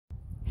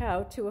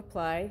how to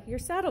apply your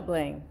saddle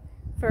bling.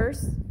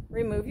 First,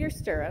 remove your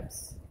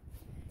stirrups,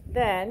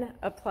 then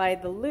apply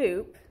the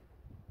loop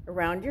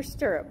around your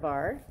stirrup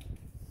bar.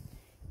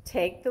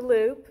 Take the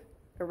loop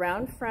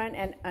around front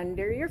and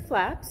under your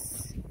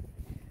flaps.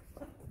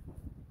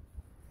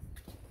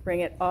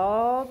 Bring it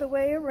all the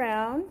way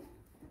around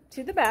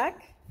to the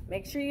back.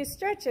 Make sure you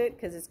stretch it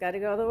because it's got to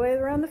go all the way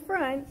around the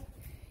front.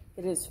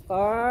 Get as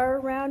far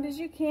around as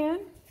you can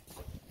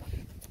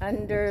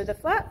under the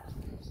flap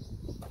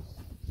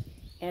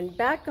and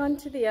back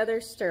onto the other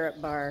stirrup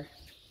bar.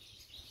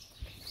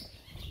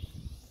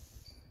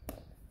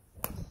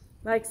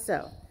 Like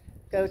so.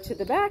 Go to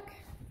the back,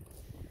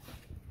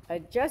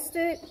 adjust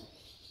it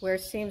where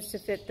it seems to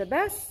fit the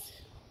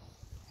best,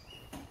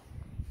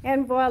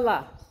 and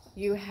voila,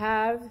 you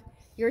have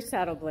your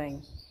saddle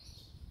bling.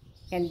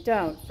 And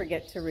don't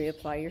forget to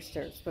reapply your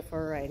stirrups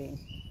before riding.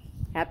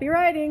 Happy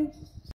riding!